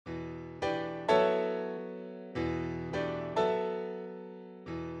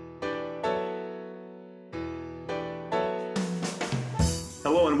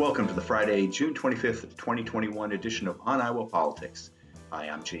Hello and welcome to the Friday, June 25th, 2021 edition of On Iowa Politics. Hi,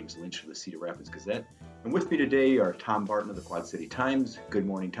 I'm James Lynch of the Cedar Rapids Gazette, and with me today are Tom Barton of the Quad City Times. Good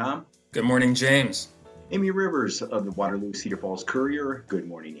morning, Tom. Good morning, James. Amy Rivers of the Waterloo Cedar Falls Courier. Good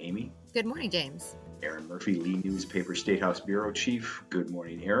morning, Amy. Good morning, James. Aaron Murphy, Lee Newspaper Statehouse Bureau Chief. Good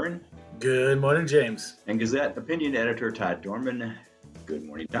morning, Aaron. Good morning, James. And Gazette Opinion Editor Todd Dorman. Good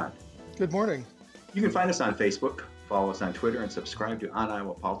morning, Todd. Good morning. You can find us on Facebook, follow us on Twitter, and subscribe to On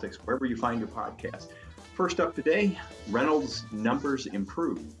Iowa Politics wherever you find your podcast. First up today, Reynolds numbers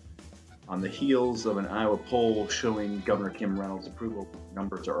improve. On the heels of an Iowa poll showing Governor Kim Reynolds' approval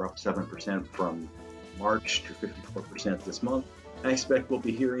numbers are up 7% from March to 54% this month. I expect we'll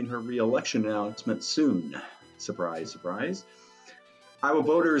be hearing her re-election announcement soon. Surprise, surprise. Iowa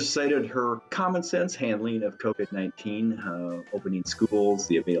voters cited her common sense handling of COVID-19, opening schools,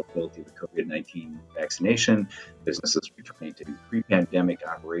 the availability of the COVID-19 vaccination, businesses returning to pre-pandemic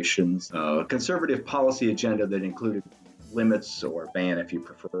operations, a conservative policy agenda that included limits or ban, if you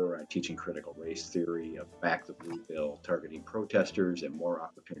prefer, on teaching critical race theory, a Back the Blue bill targeting protesters, and more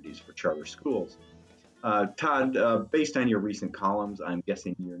opportunities for charter schools. Todd, based on your recent columns, I'm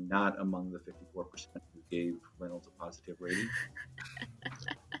guessing you're not among the 54% who gave Reynolds a positive rating?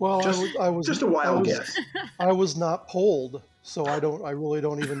 Well, I was just a wild guess. I was not polled, so I really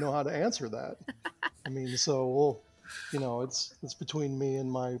don't even know how to answer that. I mean, it's between me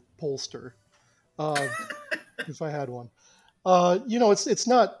and my pollster, if I had one. It's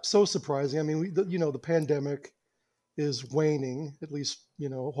not so surprising. I mean, the pandemic is waning, at least,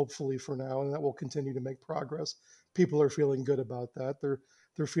 hopefully for now, and that will continue to make progress. People are feeling good about that.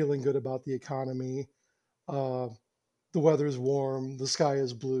 They're feeling good about the economy. The weather's warm, the sky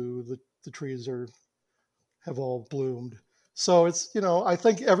is blue, the trees have all bloomed. So it's, I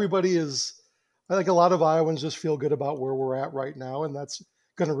think I think a lot of Iowans just feel good about where we're at right now, and that's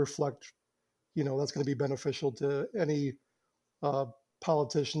going to reflect, that's going to be beneficial to any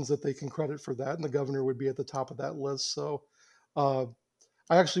politicians that they can credit for that, and the governor would be at the top of that list. So I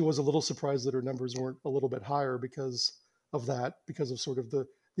actually was a little surprised that her numbers weren't a little bit higher because of that, because of sort of the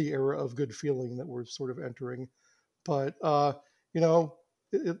era of good feeling that we're sort of entering. But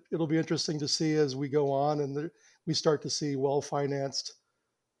it'll be interesting to see as we go on and we start to see well-financed,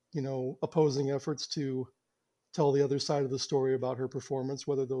 opposing efforts to tell the other side of the story about her performance,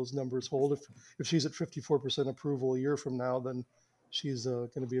 whether those numbers hold. If she's at 54% approval a year from now, then she's going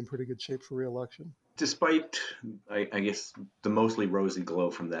to be in pretty good shape for re-election. Despite, I guess, the mostly rosy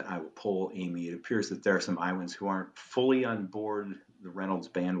glow from that Iowa poll, Amy, it appears that there are some Iowans who aren't fully on board the Reynolds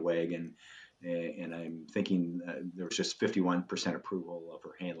bandwagon. And I'm thinking there was just 51% approval of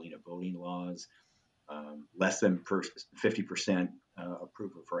her handling of voting laws, less than 50%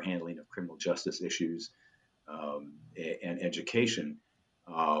 approval for handling of criminal justice issues and education.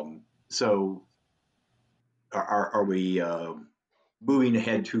 So are we moving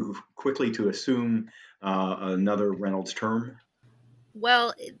ahead too quickly to assume another Reynolds term?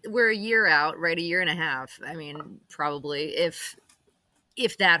 Well, we're a year out, right? A year and a half. I mean, probably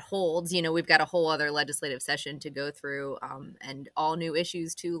if that holds, we've got a whole other legislative session to go through and all new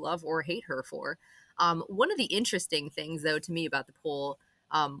issues to love or hate her for. One of the interesting things, though, to me about the poll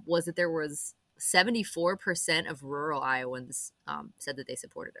was that there was 74% of rural Iowans said that they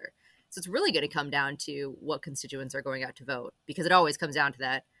supported her. So it's really going to come down to what constituents are going out to vote, because it always comes down to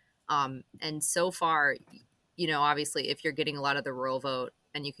that. And so far, obviously, if you're getting a lot of the rural vote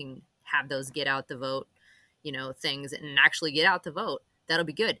and you can have those get out the vote, things and actually get out the vote, that'll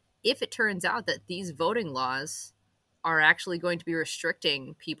be good. If it turns out that these voting laws are actually going to be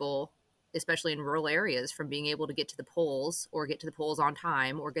restricting people, especially in rural areas, from being able to get to the polls or get to the polls on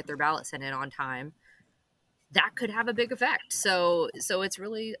time or get their ballot sent in on time, that could have a big effect. So it's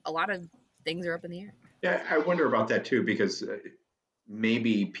really a lot of things are up in the air. Yeah, I wonder about that too, because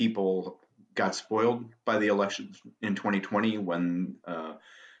maybe people got spoiled by the elections in 2020 when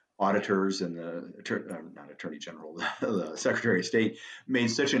auditors and not Attorney General, the Secretary of State made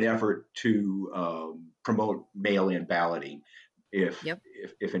such an effort to promote mail-in balloting. If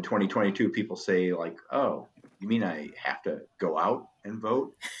in 2022 people say like, oh, you mean I have to go out and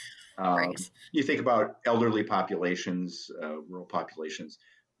vote? Right. You think about elderly populations, rural populations.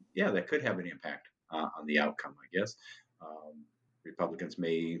 Yeah, that could have an impact on the outcome, I guess. Republicans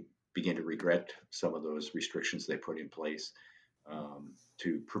may begin to regret some of those restrictions they put in place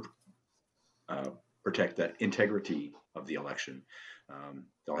to protect the integrity of the election.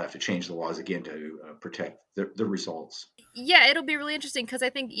 They'll have to change the laws again to protect the results. Yeah, it'll be really interesting because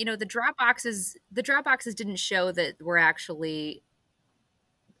I think the drop boxes didn't show that we're actually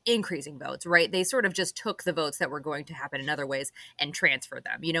increasing votes, right? They sort of just took the votes that were going to happen in other ways and transferred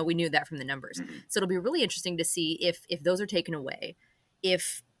them. We knew that from the numbers. Mm-hmm. So it'll be really interesting to see if those are taken away,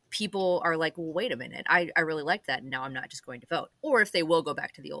 if people are like, well, wait a minute, I really liked that, and now I'm not just going to vote, or if they will go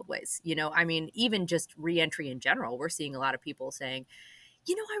back to the old ways. I mean, even just reentry in general, we're seeing a lot of people saying,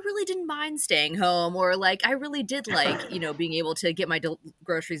 I really didn't mind staying home, or like, I really did like, being able to get my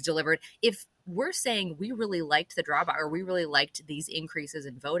groceries delivered. If we're saying we really liked the drawback, or we really liked these increases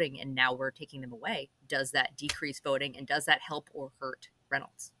in voting, and now we're taking them away, does that decrease voting, and does that help or hurt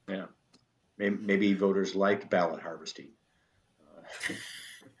Reynolds? Yeah. Maybe voters liked ballot harvesting.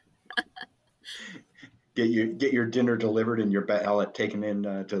 Get your dinner delivered and your ballot taken in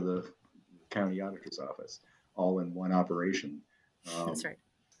to the county auditor's office, all in one operation. That's right.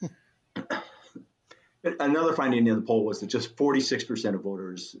 Another finding in the poll was that just 46% of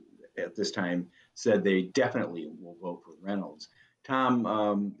voters at this time said they definitely will vote for Reynolds.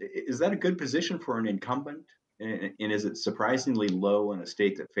 Tom, is that a good position for an incumbent? And is it surprisingly low in a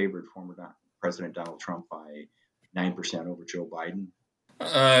state that favored former President Donald Trump by 9% over Joe Biden?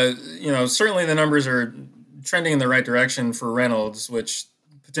 Certainly the numbers are trending in the right direction for Reynolds, which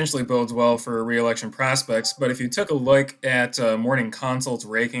potentially bodes well for re-election prospects. But if you took a look at Morning Consult's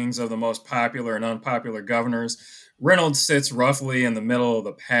rankings of the most popular and unpopular governors, Reynolds sits roughly in the middle of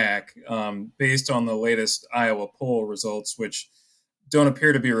the pack based on the latest Iowa poll results, which don't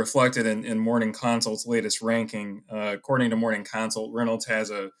appear to be reflected in Morning Consult's latest ranking. According to Morning Consult, Reynolds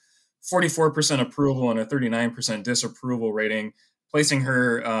has a 44% approval and a 39% disapproval rating, placing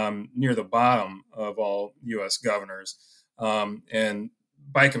her near the bottom of all U.S. governors. And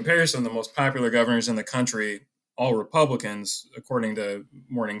by comparison, the most popular governors in the country, all Republicans, according to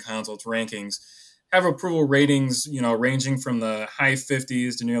Morning Consult's rankings, have approval ratings, ranging from the high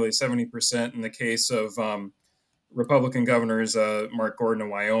 50s to nearly 70% in the case of Republican governors Mark Gordon of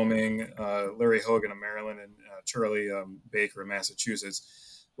Wyoming, Larry Hogan of Maryland, and Charlie Baker of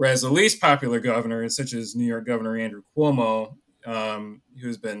Massachusetts. Whereas the least popular governors, such as New York Governor Andrew Cuomo,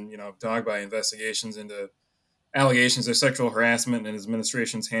 who's been, dogged by investigations into allegations of sexual harassment and his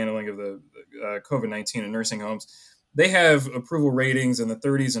administration's handling of the COVID-19 in nursing homes, they have approval ratings in the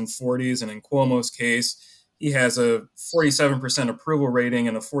 30s and 40s. And in Cuomo's case, he has a 47% approval rating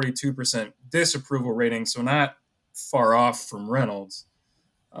and a 42% disapproval rating, so not far off from Reynolds.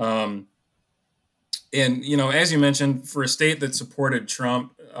 And, as you mentioned, for a state that supported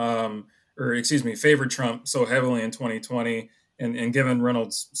Trump, favored Trump so heavily in 2020, and given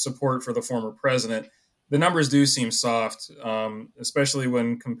Reynolds' support for the former president, the numbers do seem soft, especially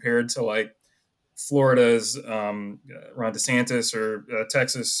when compared to like Florida's Ron DeSantis, or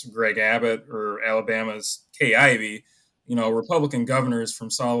Texas' Greg Abbott, or Alabama's Kay Ivey. Republican governors from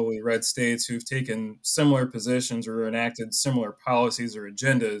solidly red states who've taken similar positions or enacted similar policies or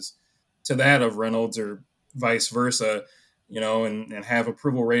agendas to that of Reynolds, or vice versa, and have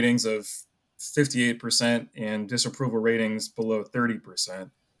approval ratings of 58% and disapproval ratings below 30%.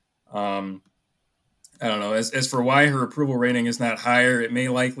 I don't know. As for why her approval rating is not higher, it may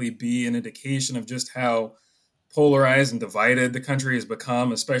likely be an indication of just how polarized and divided the country has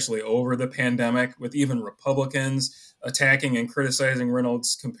become, especially over the pandemic, with even Republicans attacking and criticizing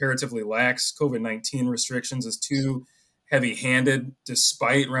Reynolds' comparatively lax COVID-19 restrictions as too heavy-handed,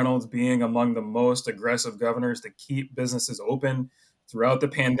 despite Reynolds being among the most aggressive governors to keep businesses open throughout the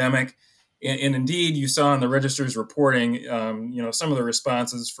pandemic. And indeed, you saw in the Register's reporting, some of the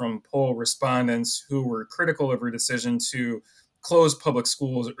responses from poll respondents who were critical of her decision to close public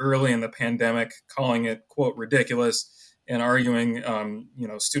schools early in the pandemic, calling it, quote, ridiculous, and arguing,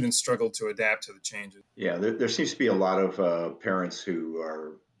 students struggled to adapt to the changes. Yeah, there seems to be a lot of parents who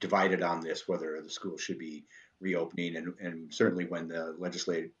are divided on this, whether the school should be reopening. And certainly when the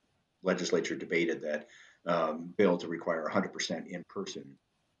legislature debated that bill to require 100% in-person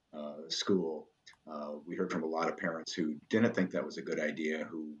school, we heard from a lot of parents who didn't think that was a good idea,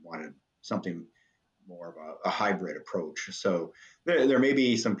 who wanted something more of a hybrid approach. So there may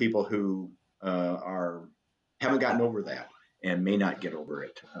be some people who haven't gotten over that and may not get over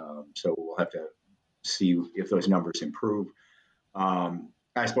it. So we'll have to see if those numbers improve.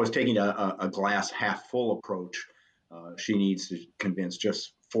 I suppose taking a glass half full approach, she needs to convince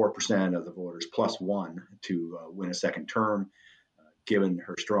just 4% of the voters plus one to win a second term. Given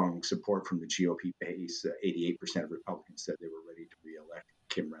her strong support from the GOP base, 88% of Republicans said they were ready to reelect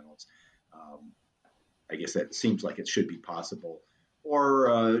Kim Reynolds. I guess that seems like it should be possible.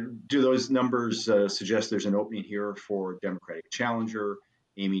 Or do those numbers suggest there's an opening here for Democratic challenger?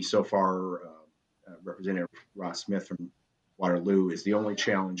 Amy, so far, Representative Ross Smith from Waterloo is the only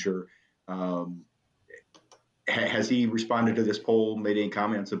challenger. Has he responded to this poll, made any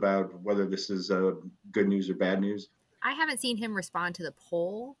comments about whether this is good news or bad news? I haven't seen him respond to the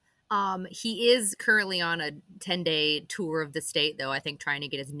poll. He is currently on a 10-day tour of the state, though, I think trying to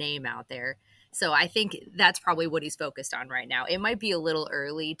get his name out there. So I think that's probably what he's focused on right now. It might be a little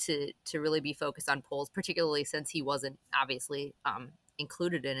early to really be focused on polls, particularly since he wasn't obviously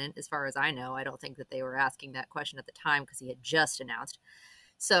included in it. As far as I know, I don't think that they were asking that question at the time because he had just announced.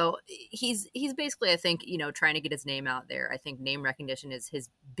 So he's basically, I think, trying to get his name out there. I think name recognition is his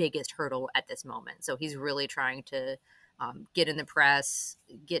biggest hurdle at this moment. So he's really trying to get in the press,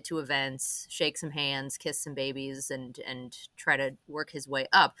 get to events, shake some hands, kiss some babies, and try to work his way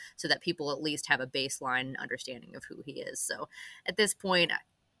up so that people at least have a baseline understanding of who he is. So at this point,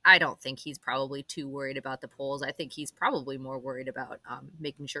 I don't think he's probably too worried about the polls. I think he's probably more worried about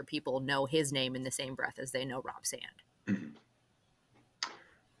making sure people know his name in the same breath as they know Rob Sand. Mm-hmm.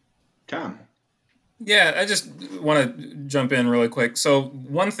 Tom. Yeah, I just want to jump in really quick. So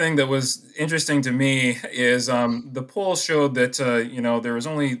one thing that was interesting to me is the poll showed that, there was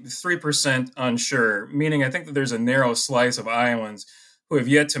only 3% unsure, meaning I think that there's a narrow slice of Iowans who have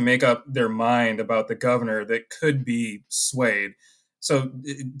yet to make up their mind about the governor that could be swayed. So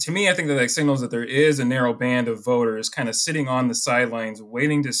to me, I think that signals that there is a narrow band of voters kind of sitting on the sidelines,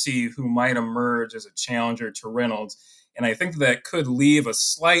 waiting to see who might emerge as a challenger to Reynolds. And I think that could leave a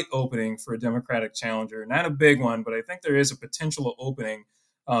slight opening for a Democratic challenger. Not a big one, but I think there is a potential opening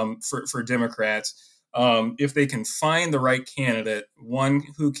for Democrats if they can find the right candidate, one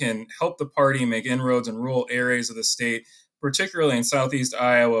who can help the party make inroads in rural areas of the state, particularly in southeast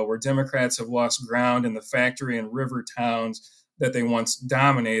Iowa, where Democrats have lost ground in the factory and river towns that they once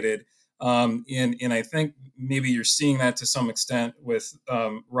dominated. And I think maybe you're seeing that to some extent with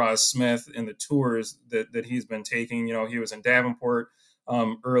Roz Smith and the tours that he's been taking. He was in Davenport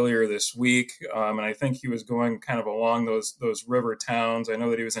earlier this week, and I think he was going kind of along those river towns. I know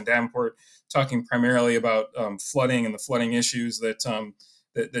that he was in Davenport talking primarily about flooding and the flooding issues that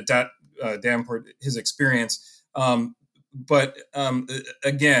Davenport, his experience. But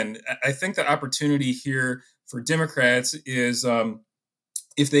again, I think the opportunity here for Democrats is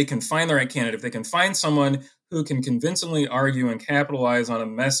if they can find the right candidate, if they can find someone who can convincingly argue and capitalize on a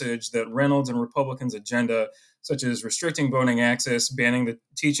message that Reynolds and Republicans' agenda, such as restricting voting access, banning the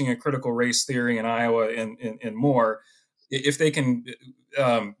teaching of critical race theory in Iowa, and more, if they can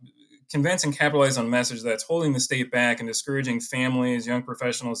convince and capitalize on a message that's holding the state back and discouraging families, young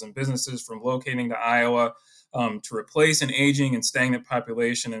professionals, and businesses from locating to Iowa, to replace an aging and stagnant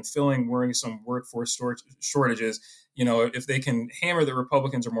population and filling worrisome workforce shortages, if they can hammer that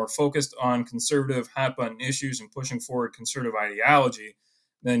Republicans are more focused on conservative hot button issues and pushing forward conservative ideology,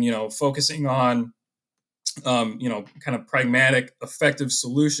 then, focusing on, kind of pragmatic, effective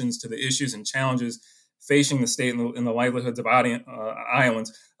solutions to the issues and challenges facing the state and the livelihoods of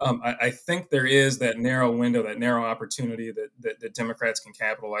Iowans, I think there is that narrow window, that narrow opportunity that Democrats can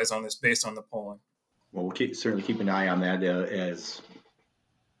capitalize on this based on the polling. Well, we'll certainly keep an eye on that as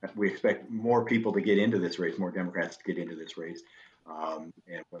we expect more people to get into this race, more Democrats to get into this race, and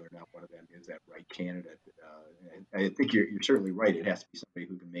whether or not one of them is that right candidate. I think you're certainly right. It has to be somebody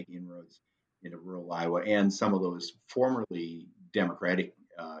who can make inroads into rural Iowa and some of those formerly Democratic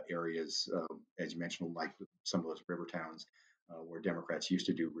areas, as you mentioned, like some of those river towns where Democrats used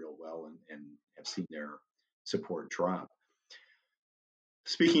to do real well and have seen their support drop.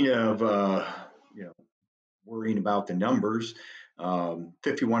 Speaking of worrying about the numbers,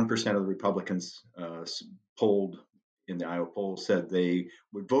 51% of the Republicans polled in the Iowa poll said they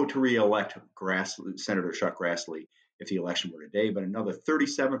would vote to re-elect Senator Chuck Grassley if the election were today, but another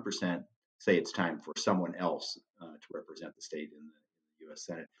 37% say it's time for someone else to represent the state in the U.S.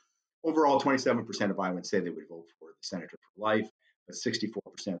 Senate. Overall, 27% of Iowans say they would vote for the senator for life, but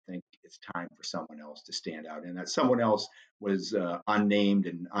 64% think it's time for someone else to stand out. And that someone else was unnamed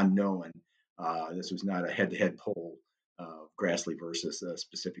and unknown. This was not a head-to-head poll of Grassley versus a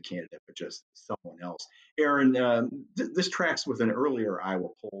specific candidate, but just someone else. Aaron, this tracks with an earlier Iowa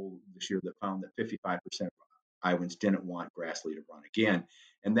poll this year that found that 55% of Iowans didn't want Grassley to run again,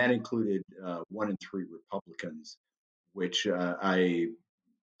 and that included 1 in 3 Republicans, which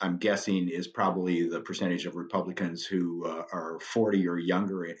I'm guessing is probably the percentage of Republicans who are 40 or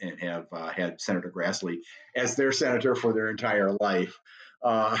younger and have had Senator Grassley as their senator for their entire life.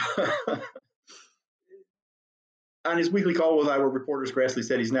 On his weekly call with Iowa reporters, Grassley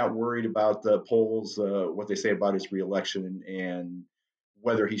said he's not worried about the polls, what they say about his reelection, and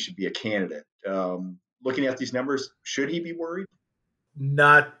whether he should be a candidate. Looking at these numbers, should he be worried?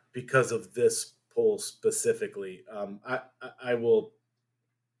 Not because of this poll specifically. I will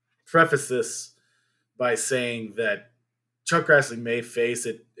preface this by saying that Chuck Grassley may face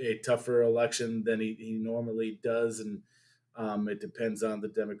a tougher election than he normally does, and it depends on the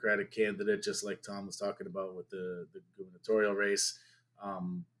Democratic candidate, just like Tom was talking about with the gubernatorial race.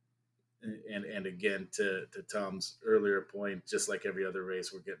 And again, to Tom's earlier point, just like every other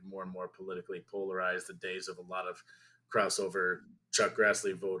race, we're getting more and more politically polarized. The days of a lot of crossover Chuck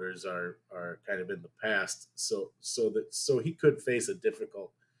Grassley voters are kind of in the past. So he could face a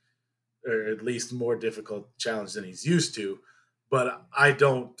difficult, or at least more difficult challenge than he's used to. But I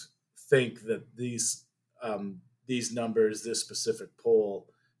don't think that these numbers, this specific poll,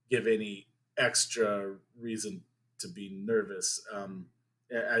 give any extra reason to be nervous.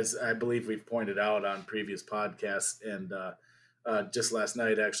 As I believe we've pointed out on previous podcasts, and just last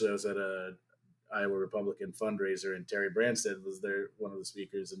night, actually, I was at a Iowa Republican fundraiser, and Terry Branstad was there, one of the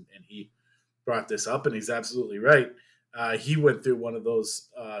speakers, and he brought this up, and he's absolutely right. He went through one of those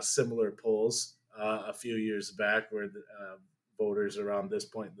similar polls a few years back, where the voters around this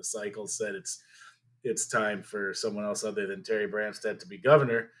point in the cycle said it's time for someone else other than Terry Branstad to be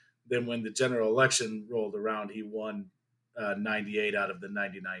governor. Then when the general election rolled around, he won 98 out of the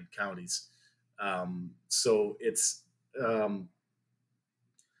 99 counties. So it's, I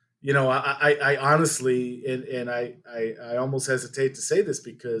honestly, and I almost hesitate to say this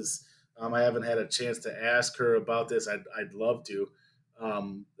because I haven't had a chance to ask her about this. I'd love to.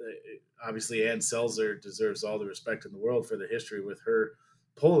 Obviously, Ann Selzer deserves all the respect in the world for the history with her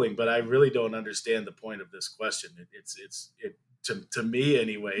polling, but I really don't understand the point of this question. To me,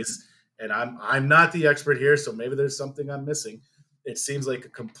 anyways. And I'm not the expert here, so maybe there's something I'm missing. It seems like a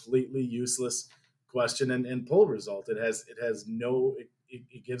completely useless question and poll result.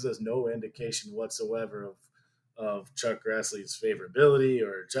 It gives us no indication whatsoever of Chuck Grassley's favorability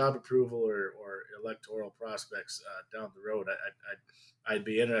or job approval or electoral prospects down the road. I'd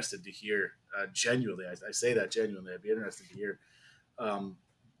be interested to hear genuinely. I say that genuinely. I'd be interested to hear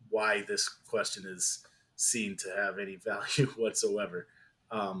why this question is seen to have any value whatsoever.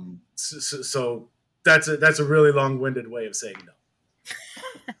 So that's a really long-winded way of saying no.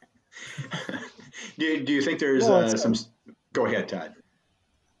 Do you think there's some? Go ahead, Todd.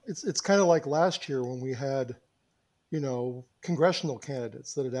 It's kind of like last year when we had, congressional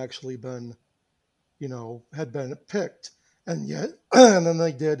candidates that had actually been, had been picked, and then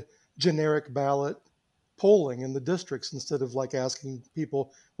they did generic ballot polling in the districts instead of like asking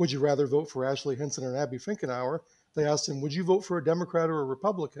people, would you rather vote for Ashley Hinson or Abby Finkenauer? They asked him, would you vote for a Democrat or a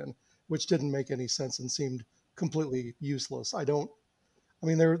Republican? Which didn't make any sense and seemed completely useless.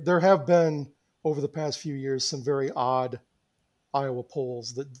 There have been over the past few years some very odd Iowa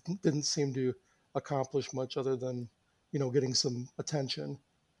polls that didn't seem to accomplish much other than, getting some attention.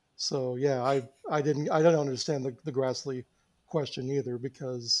 So yeah, I don't understand the Grassley question either,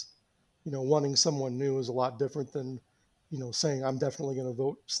 because, wanting someone new is a lot different than, saying I'm definitely going to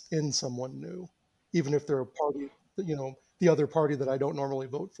vote in someone new, even if they're a party, the other party that I don't normally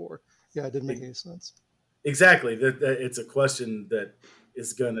vote for. Yeah, it didn't make any sense. Exactly. It's a question that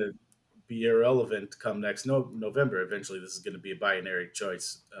is going to be irrelevant come next November. Eventually, this is going to be a binary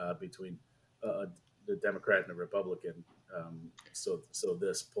choice between the Democrat and a Republican. So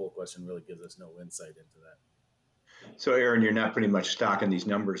this poll question really gives us no insight into that. So, Aaron, you're not putting much stock in these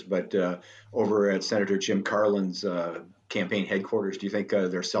numbers, but over at Senator Jim Carlin's campaign headquarters, do you think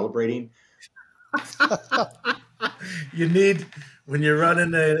they're celebrating? When you're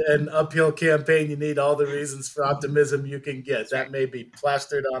running an uphill campaign, you need all the reasons for optimism you can get. That may be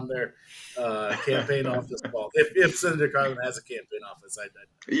plastered on their campaign office wall. If Senator Carlin has a campaign office,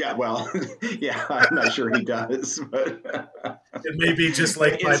 yeah, well, yeah, I'm not sure he does, but it may be just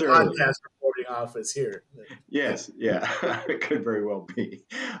like my podcast reporting office here. Yes, yeah, it could very well be.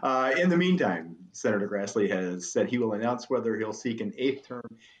 In the meantime, Senator Grassley has said he will announce whether he'll seek an 8th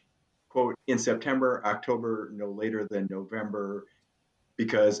term, quote, in September, October, no later than November,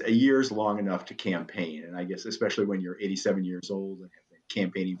 because a year is long enough to campaign. And I guess especially when you're 87 years old and have been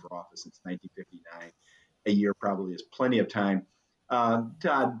campaigning for office since 1959, a year probably is plenty of time.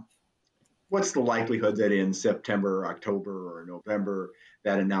 Todd, what's the likelihood that in September, October, or November,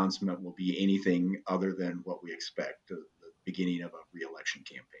 that announcement will be anything other than what we expect, the beginning of a re-election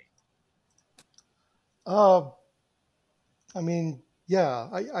campaign? Yeah,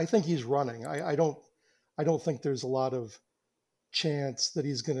 I think he's running. I don't think there's a lot of chance that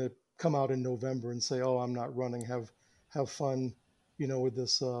he's going to come out in November and say, "Oh, I'm not running. Have fun," with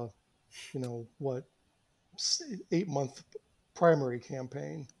this, 8-month primary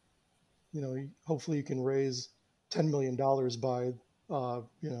campaign. Hopefully you can raise $10 million by,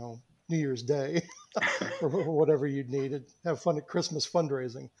 New Year's Day or whatever you'd need. Have fun at Christmas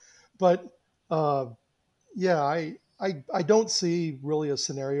fundraising, but. Yeah, I don't see really a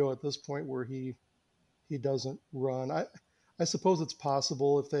scenario at this point where he doesn't run. I suppose it's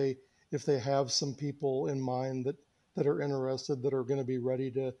possible if they have some people in mind that are interested, that are going to be ready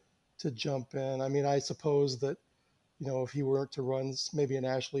to jump in. I mean, I suppose that, if he weren't to run, maybe an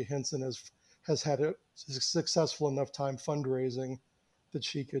Ashley Hinson has had a successful enough time fundraising that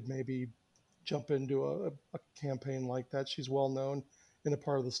she could maybe jump into a campaign like that. She's well known in a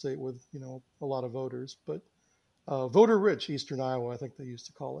part of the state with, a lot of voters, but voter rich Eastern Iowa, I think they used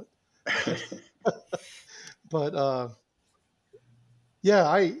to call it. But yeah,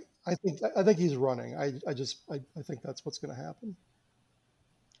 I think he's running. I think that's what's going to happen.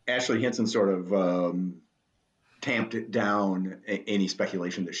 Ashley Hinson sort of tamped it down any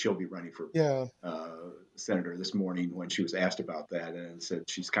speculation that she'll be running for senator this morning when she was asked about that, and said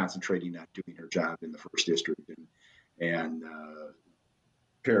she's concentrating on doing her job in the first district, and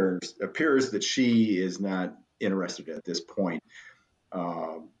appears that she is not interested at this point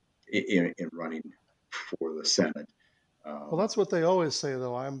in running for the Senate. Well, that's what they always say,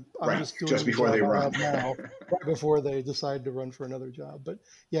 though. I'm right, just doing just before they run now, right before they decide to run for another job. But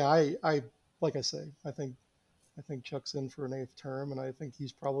yeah, I like I say, I think Chuck's in for an 8th term, and I think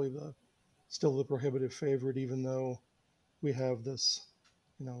he's probably still the prohibitive favorite, even though we have this,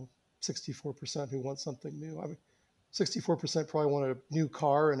 64% who want something new. I mean, 64% probably want a new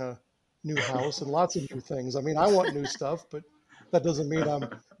car and a new house and lots of new things. I mean, I want new stuff, but that doesn't mean I'm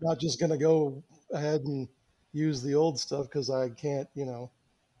not just going to go ahead and use the old stuff because I can't,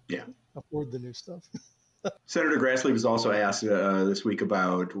 afford the new stuff. Senator Grassley was also asked this week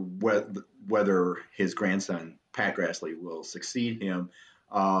about whether his grandson, Pat Grassley, will succeed him.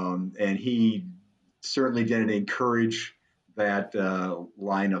 And he certainly didn't encourage that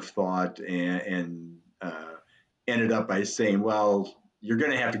line of thought and ended up by saying, well, you're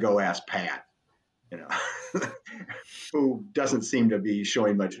going to have to go ask Pat, who doesn't seem to be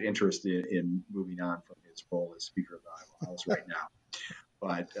showing much interest in moving on from his role as Speaker of the Iowa House right now.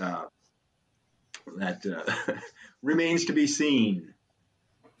 But that remains to be seen.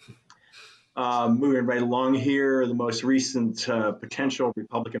 Moving right along here, the most recent potential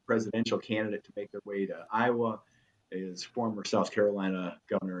Republican presidential candidate to make their way to Iowa is former South Carolina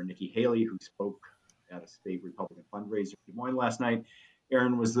Governor Nikki Haley, who spoke at a state Republican fundraiser in Des Moines last night.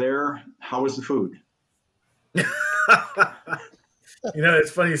 Aaron was there. How was the food?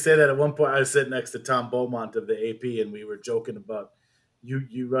 It's funny you say that. At one point, I was sitting next to Tom Beaumont of the AP, and we were joking about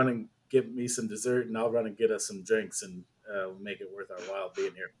you run and give me some dessert, and I'll run and get us some drinks, and make it worth our while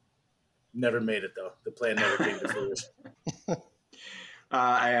being here. Never made it, though. The plan never came to fruition.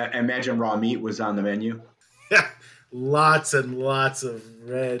 I imagine raw meat was on the menu. Yeah, lots and lots of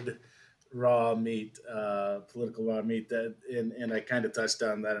red raw meat, political raw meat. And I kind of touched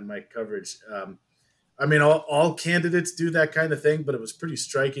on that in my coverage. I mean, all candidates do that kind of thing, but it was pretty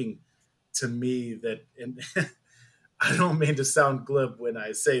striking to me that, and I don't mean to sound glib when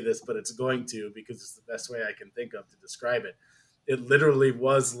I say this, but it's going to, because it's the best way I can think of to describe it. It literally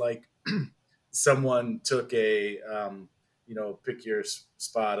was like someone took a, pick your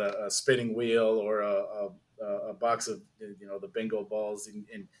spot, a spinning wheel or a box of, the bingo balls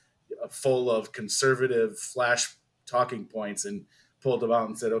and full of conservative flash talking points, and pulled them out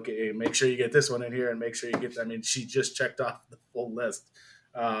and said, okay, make sure you get this one in here and make sure you get, I mean, she just checked off the full list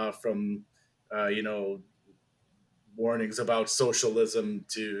from, warnings about socialism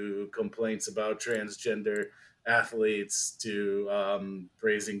to complaints about transgender athletes to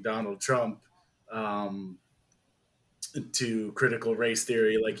praising Donald Trump to critical race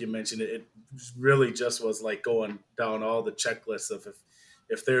theory. Like you mentioned, it really just was like going down all the checklists of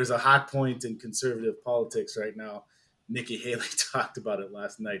if there's a hot point in conservative politics right now, Nikki Haley talked about it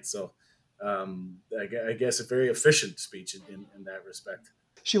last night. So I guess a very efficient speech in that respect.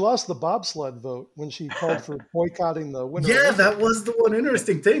 She lost the bobsled vote when she called for boycotting the Winter Yeah, Olympics. that was the one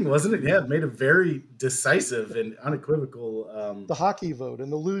interesting thing, wasn't it? Yeah, it made a very decisive and unequivocal... the hockey vote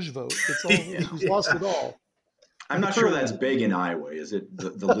and the luge vote. It's all, she's lost it all. I'm not sure that's big in Iowa. Is it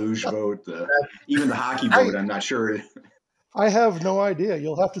the luge vote, even the hockey vote? I'm not sure. I have no idea.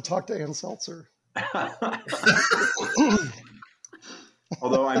 You'll have to talk to Ann Seltzer.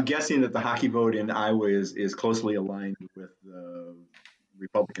 Although I'm guessing that the hockey vote in Iowa is closely aligned with the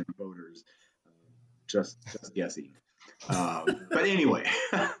Republican voters. Just guessing. But anyway,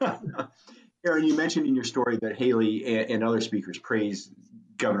 Aaron, you mentioned in your story that Haley and other speakers praised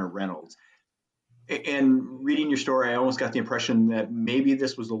Governor Reynolds. And reading your story, I almost got the impression that maybe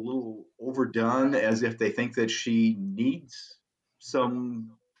this was a little overdone, as if they think that she needs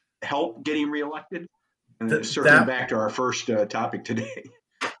some help getting reelected. And circling back to our first topic today.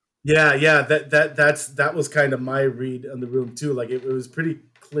 Yeah. That was kind of my read on the room too. Like it was pretty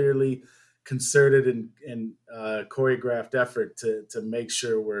clearly concerted and choreographed effort to make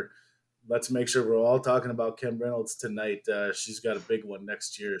sure let's make sure we're all talking about Kim Reynolds tonight. She's got a big one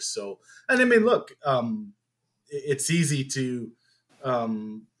next year. So, and I mean, look, it's easy to,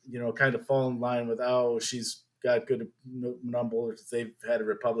 kind of fall in line with, oh, she's got good numbers. They've had a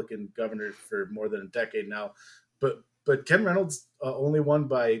Republican governor for more than a decade now, but Kim Reynolds only won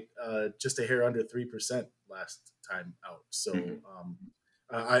by just a hair under 3% last time out. So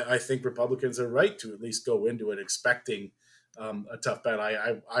I think Republicans are right to at least go into it expecting a tough battle.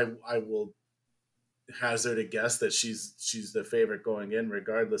 I will hazard a guess that she's the favorite going in,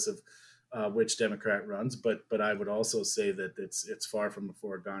 regardless of which Democrat runs. But I would also say that it's far from a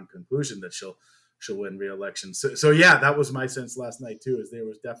foregone conclusion that she'll win re-election. So yeah, that was my sense last night too. Is there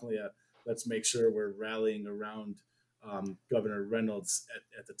was definitely a let's make sure we're rallying around Governor Reynolds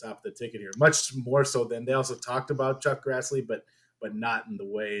at the top of the ticket here. Much more so than they also talked about Chuck Grassley, but not in the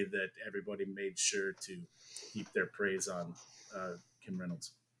way that everybody made sure to heap their praise on Kim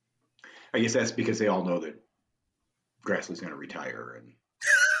Reynolds. I guess that's because they all know that Grassley's going to retire, and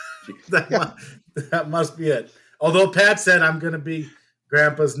that must be it. Although Pat said, I'm going to be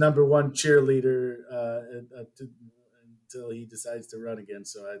Grandpa's number one cheerleader until he decides to run again.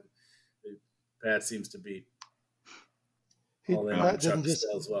 So Pat seems to be all in on Chuck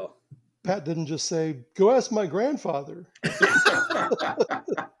as well. Pat didn't just say, go ask my grandfather.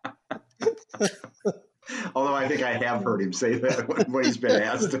 Although I think I have heard him say that when he's been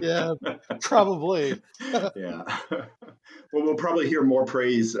asked. Yeah, probably. Yeah. Well, we'll probably hear more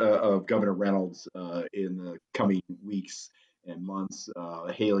praise of Governor Reynolds in the coming weeks and months.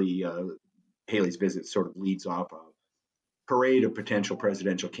 Haley's visit sort of leads off a parade of potential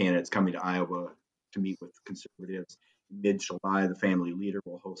presidential candidates coming to Iowa to meet with conservatives. Mid-July, the family leader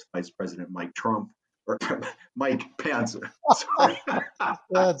will host Vice President Mike Pence. Sorry.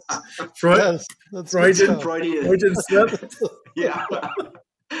 That's Freudian slip. Yeah.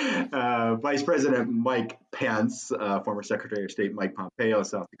 Vice President Mike Pence, former Secretary of State Mike Pompeo,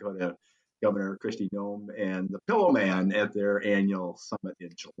 South Dakota Governor Kristi Noem, and the Pillow Man at their annual summit in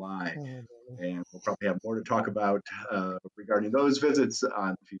July. And we'll probably have more to talk about regarding those visits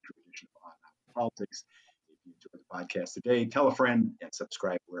on the future edition of On Politics. If you enjoyed the podcast today, tell a friend and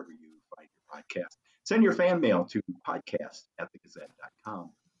subscribe wherever you find your podcast. Send your fan mail to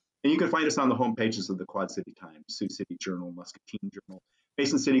podcast@thegazette.com. And you can find us on the home pages of the Quad City Times, Sioux City Journal, Muscatine Journal,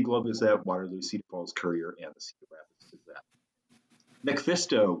 Mason City Globe Gazette, Waterloo, Cedar Falls Courier, and the Cedar Rapids Gazette.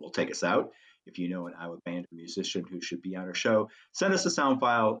 McFisto will take us out. If you know an Iowa band or musician who should be on our show, send us a sound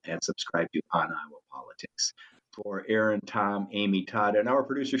file and subscribe to On Iowa Politics. For Aaron, Tom, Amy, Todd, and our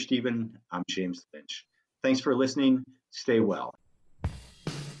producer, Stephen, I'm James Lynch. Thanks for listening. Stay well.